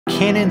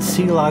Canon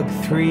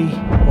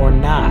C-Log3 or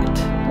not?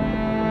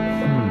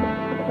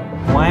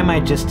 Why am I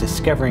just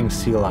discovering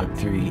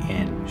C-Log3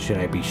 and should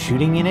I be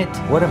shooting in it?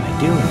 What am I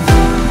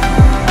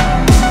doing?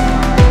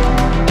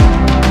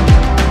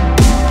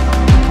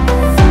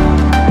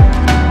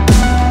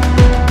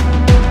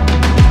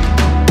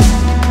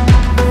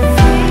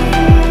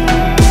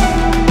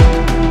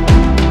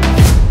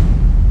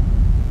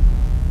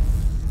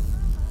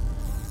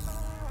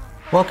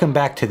 Welcome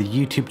back to the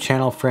YouTube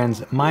channel,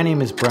 friends. My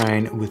name is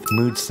Brian with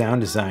Mood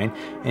Sound Design,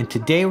 and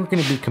today we're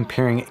going to be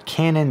comparing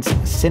Canon's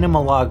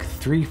Cinemalog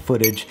 3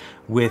 footage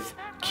with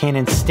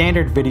Canon's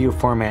standard video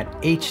format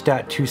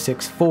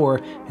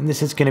H.264, and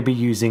this is going to be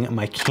using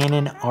my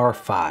Canon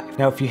R5.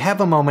 Now, if you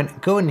have a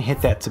moment, go ahead and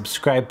hit that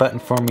subscribe button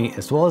for me,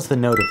 as well as the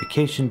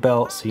notification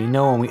bell so you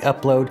know when we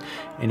upload.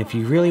 And if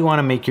you really want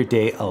to make your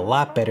day a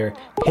lot better,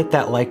 hit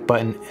that like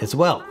button as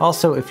well.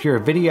 Also, if you're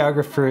a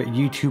videographer,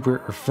 YouTuber,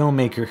 or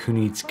filmmaker who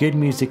needs good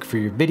music for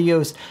your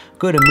videos,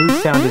 go to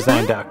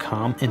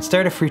moodsounddesign.com and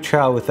start a free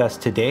trial with us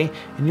today,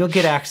 and you'll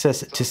get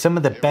access to some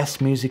of the best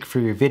music for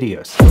your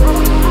videos.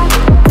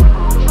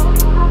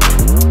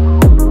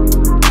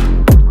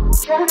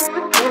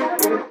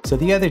 So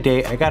the other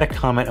day, I got a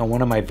comment on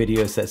one of my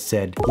videos that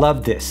said,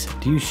 "Love this.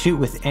 Do you shoot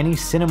with any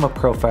cinema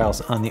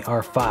profiles on the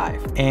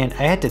R5?" And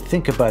I had to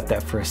think about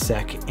that for a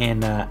sec,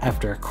 and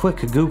after a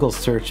quick Google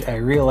search, I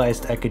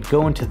realized I could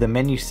go into the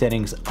menu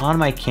settings on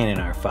my Canon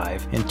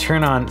R5 and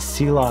turn on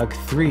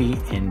C-Log3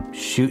 and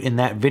shoot in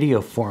that video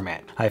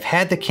format. I've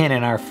had the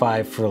Canon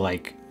R5 for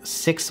like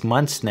 6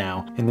 months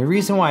now, and the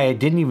reason why I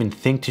didn't even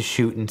think to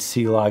shoot in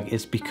C-Log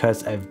is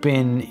because I've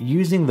been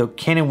using the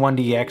Canon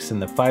 1DX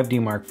and the 5D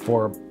Mark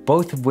IV,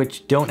 both of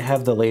which don't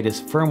have the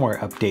latest firmware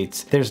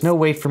updates. There's no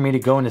way for me to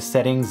go into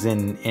settings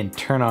and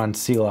turn on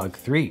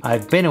C-Log3.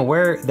 I've been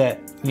aware that,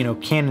 you know,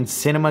 Canon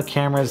cinema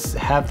cameras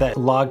have that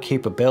log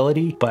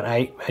capability, but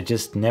I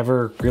just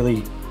never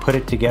really put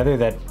it together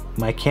that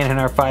my Canon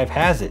R5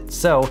 has it.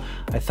 So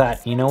I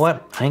thought, you know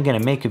what, I'm gonna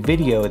make a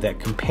video that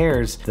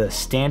compares the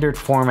standard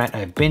format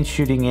I've been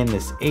shooting in,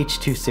 this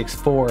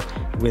H.264,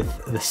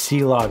 with the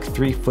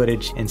C-Log3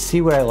 footage and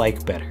see what I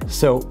like better.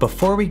 So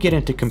before we get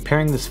into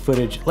comparing this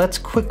footage, let's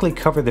quickly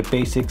cover the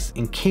basics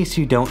in case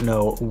you don't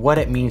know what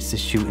it means to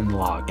shoot in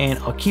log. And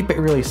I'll keep it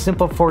really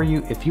simple for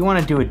you. If you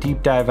wanna do a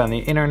deep dive on the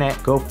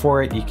internet, go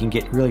for it. You can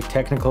get really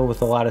technical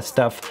with a lot of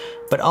stuff,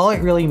 but all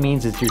it really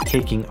means is you're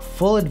taking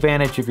full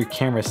advantage of your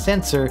camera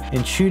sensor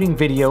and shooting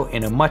video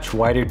in a much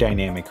wider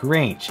dynamic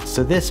range.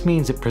 So this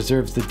means it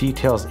preserves the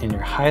details in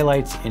your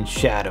highlights and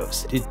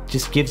shadows. It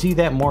just gives you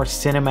that more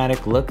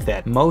cinematic look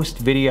that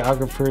most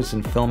videographers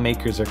and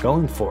filmmakers are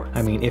going for.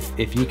 I mean,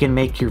 if you can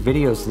make your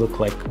videos look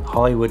like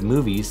Hollywood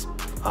movies,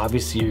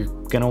 obviously you're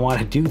gonna want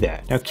to do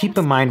that. Now keep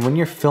in mind, when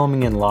you're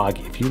filming in log,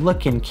 if you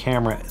look in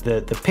camera,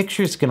 the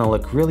picture is gonna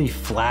look really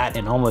flat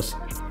and almost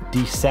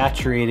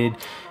desaturated,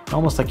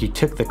 almost like you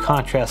took the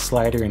contrast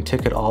slider and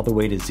took it all the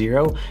way to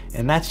 0.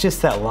 And that's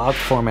just that log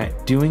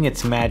format doing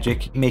its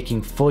magic,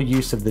 making full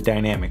use of the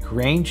dynamic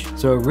range.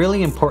 So a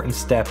really important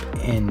step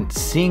in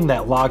seeing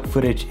that log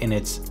footage in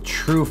its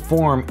true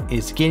form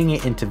is getting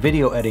it into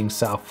video editing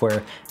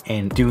software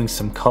and doing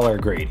some color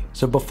grading.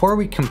 So before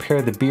we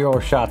compare the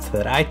B-roll shots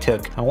that I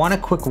took, I want to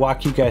quick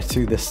walk you guys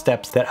through the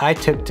steps that I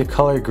took to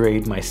color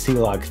grade my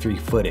C-Log3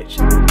 footage.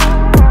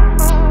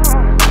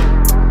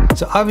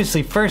 So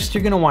obviously first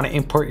you're going to want to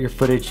import your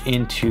footage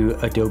into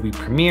Adobe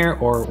Premiere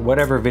or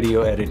whatever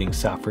video editing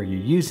software you're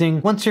using.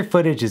 Once your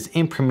footage is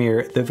in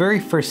Premiere, the very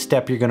first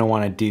step you're going to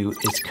want to do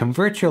is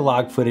convert your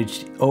log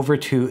footage over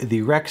to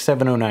the Rec.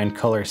 709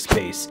 color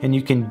space. And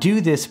you can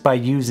do this by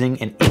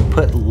using an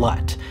input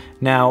LUT.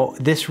 Now,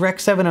 this Rec.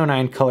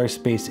 709 color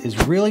space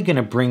is really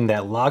gonna bring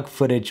that log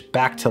footage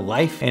back to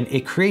life, and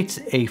it creates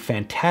a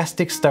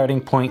fantastic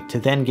starting point to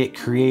then get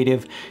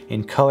creative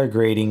in color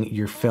grading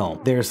your film.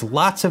 There's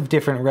lots of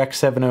different Rec.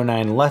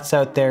 709 LUTs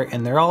out there,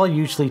 and they're all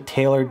usually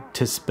tailored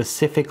to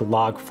specific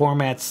log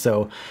formats.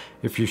 So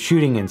if you're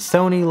shooting in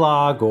Sony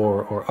Log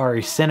or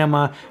RE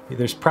Cinema,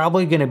 there's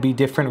probably gonna be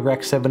different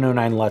Rec.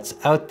 709 LUTs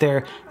out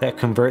there that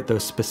convert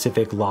those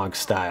specific log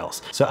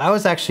styles. So I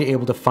was actually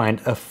able to find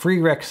a free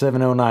Rec.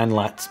 709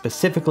 LUT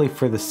specifically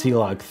for the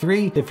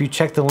C-Log3. If you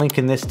check the link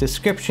in this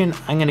description,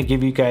 I'm gonna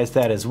give you guys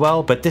that as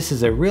well. But this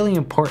is a really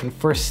important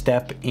first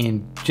step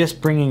in just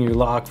bringing your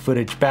log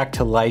footage back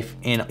to life,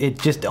 and it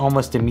just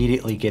almost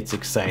immediately gets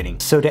exciting.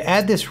 So to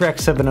add this Rec.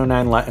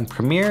 709 LUT in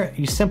Premiere,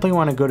 you simply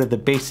wanna go to the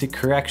Basic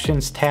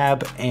Corrections tab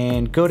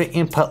and go to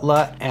Input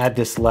LUT, add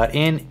this LUT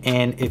in,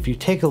 and if you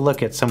take a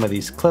look at some of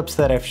these clips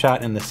that I've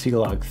shot in the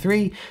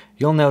C-Log3,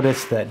 you'll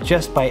notice that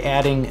just by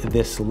adding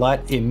this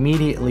LUT,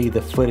 immediately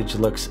the footage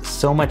looks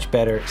so much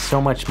better, so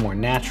much more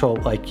natural,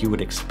 like you would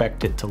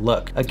expect it to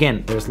look.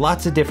 Again, there's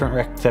lots of different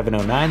Rec.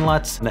 709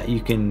 LUTs that you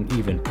can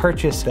even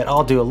purchase that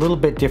all do a little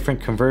bit different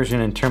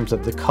conversion in terms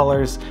of the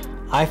colors.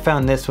 I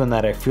found this one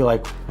that I feel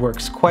like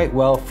works quite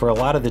well for a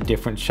lot of the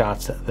different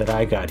shots that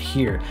I got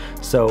here.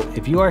 So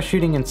if you are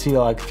shooting in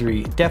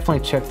C-Log3,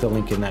 definitely check the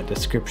link in that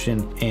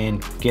description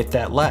and get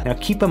that LUT. Now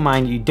keep in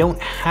mind, you don't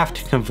have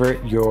to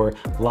convert your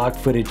log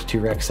footage to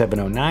Rec.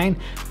 709,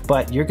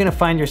 but you're gonna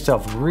find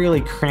yourself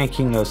really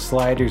cranking those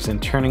sliders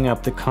and turning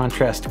up the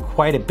contrast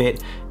quite a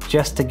bit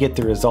just to get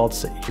the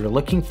results that you're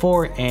looking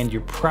for, and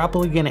you're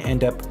probably gonna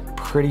end up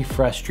pretty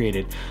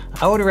frustrated.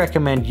 I would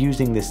recommend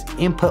using this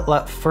input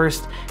LUT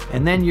first,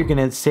 and then you're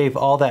gonna save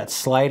all that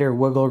slider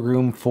wiggle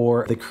room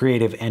for the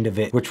creative end of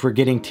it, which we're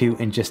getting to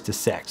in just a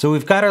sec. So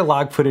we've got our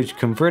log footage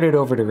converted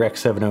over to Rec.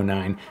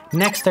 709.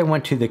 Next, I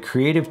went to the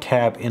creative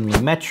tab in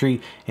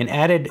Lumetri and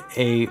added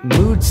a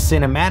mood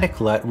cinematic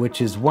LUT,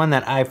 which is one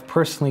that I've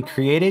personally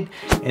created.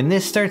 And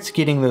this starts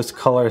getting those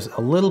colors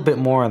a little bit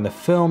more on the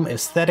film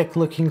aesthetic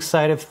looking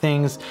side of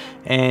things,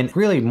 and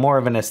really more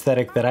of an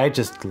aesthetic that I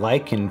just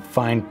like and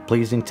find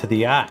pleasing to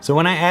the eye. So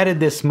when I added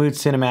this mood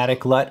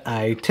cinematic LUT,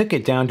 I took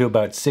it down to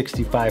about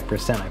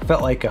 65%. I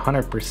felt like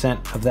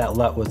 100% of that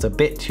LUT was a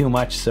bit too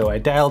much, so I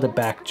dialed it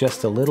back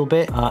just a little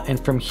bit.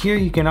 And from here,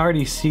 you can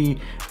already see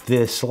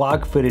this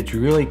log footage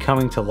really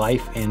coming to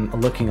life and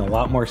looking a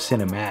lot more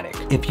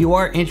cinematic. If you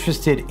are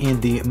interested in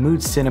the mood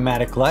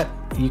cinematic LUT,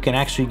 you can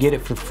actually get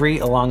it for free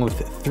along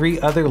with 3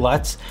 other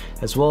LUTs,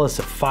 as well as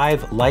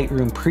 5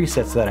 Lightroom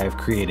presets that I've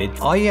created.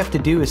 All you have to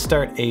do is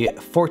start a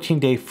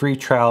 14-day free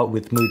trial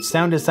with Mood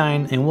Sound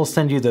Design, and we'll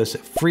send you those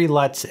free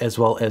LUTs as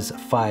well as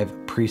 5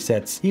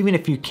 presets. Even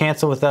if you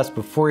cancel with us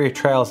before your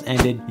trial's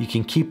ended, you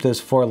can keep those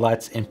 4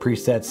 LUTs and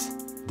presets.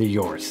 They're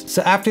yours.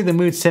 So after the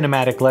mood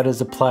cinematic LUT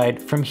is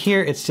applied, from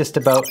here it's just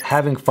about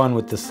having fun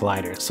with the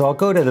sliders. So I'll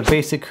go to the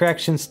basic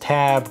corrections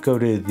tab, go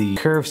to the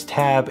curves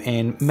tab,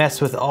 and mess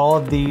with all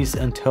of these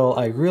until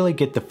I really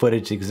get the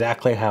footage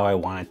exactly how I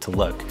want it to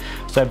look.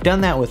 So I've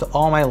done that with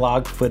all my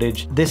log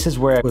footage. This is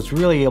where I was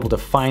really able to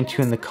fine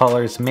tune the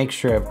colors, make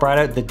sure I've brought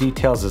out the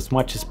details as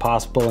much as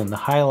possible in the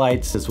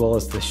highlights as well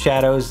as the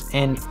shadows.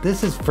 And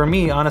this is, for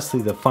me,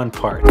 honestly, the fun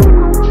part.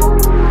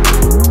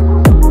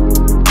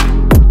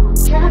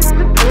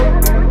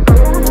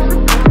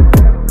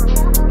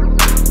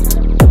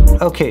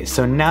 Okay,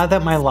 so now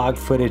that my log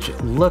footage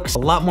looks a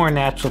lot more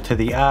natural to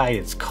the eye,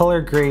 it's color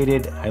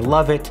graded, I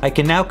love it, I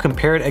can now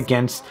compare it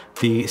against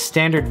the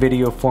standard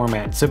video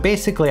format. So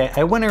basically,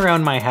 I went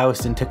around my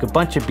house and took a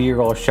bunch of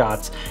B-roll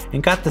shots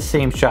and got the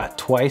same shot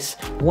twice,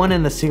 one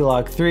in the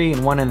C-Log3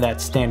 and one in that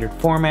standard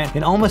format,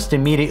 and almost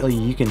immediately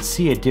you can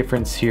see a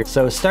difference here.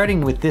 So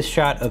starting with this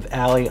shot of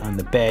Allie on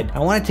the bed, I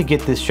wanted to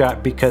get this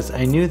shot because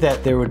I knew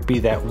that there would be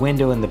that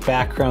window in the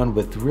background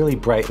with really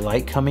bright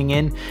light coming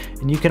in,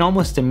 and you can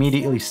almost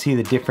immediately see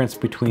the difference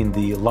between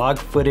the log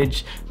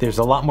footage. There's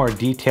a lot more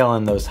detail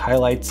in those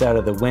highlights out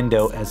of the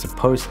window as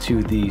opposed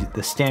to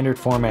the standard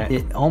format.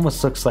 It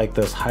almost looks like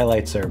those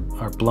highlights are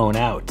blown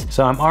out.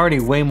 So I'm already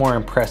way more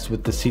impressed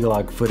with the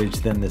C-Log footage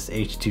than this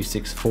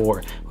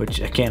H.264, which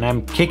again,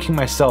 I'm kicking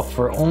myself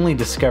for only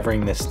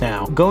discovering this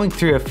now. Going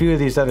through a few of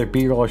these other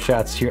B-roll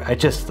shots here, I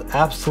just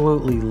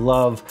absolutely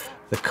love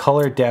the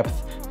color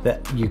depth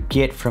that you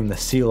get from the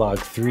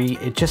C-Log3.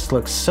 It just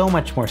looks so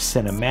much more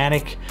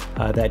cinematic.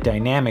 That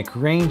dynamic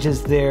range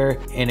is there,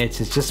 and it's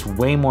just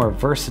way more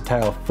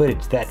versatile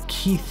footage. That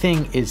key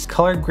thing is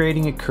color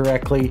grading it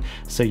correctly,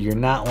 so you're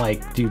not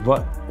like, dude,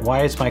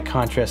 why is my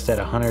contrast at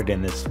 100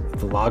 and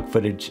the log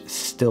footage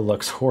still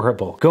looks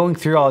horrible? Going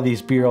through all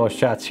these B-roll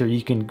shots here,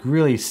 you can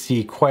really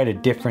see quite a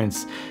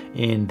difference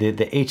in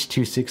the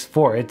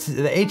H.264.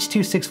 The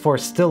H.264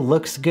 still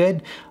looks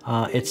good.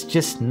 It's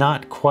just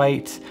not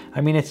quite,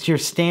 I mean, it's your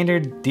standard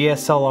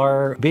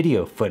DSLR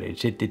video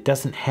footage. It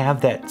doesn't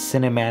have that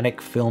cinematic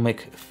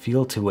filmic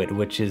feel to it,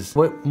 which is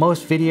what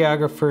most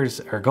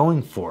videographers are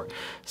going for.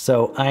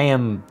 So I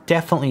am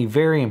definitely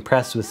very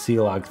impressed with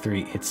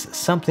C-Log3. It's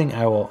something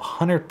I will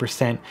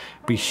 100%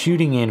 be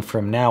shooting in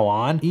from now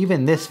on.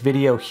 Even this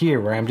video here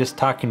where I'm just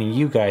talking to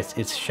you guys,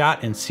 it's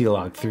shot in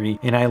C-Log3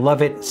 and I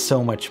love it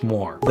so much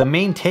more. The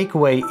main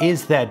takeaway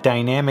is that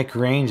dynamic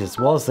range as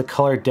well as the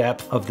color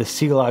depth of the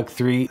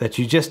C-Log3 that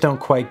you just don't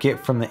quite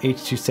get from the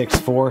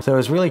H.264. So it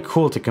was really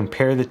cool to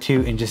compare the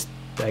two and just,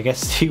 I guess,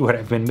 see what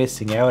I've been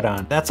missing out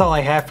on. That's all I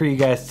have for you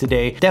guys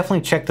today.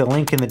 Definitely check the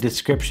link in the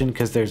description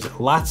because there's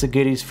lots of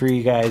goodies for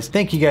you guys.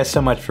 Thank you guys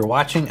so much for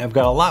watching. I've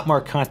got a lot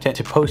more content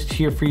to post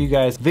here for you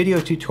guys. Video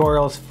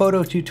tutorials,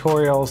 photo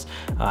tutorials,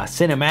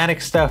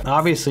 cinematic stuff,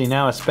 obviously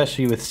now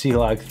especially with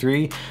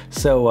C-Log3.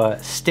 So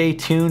stay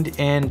tuned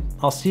and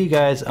I'll see you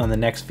guys on the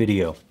next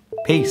video.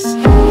 Peace.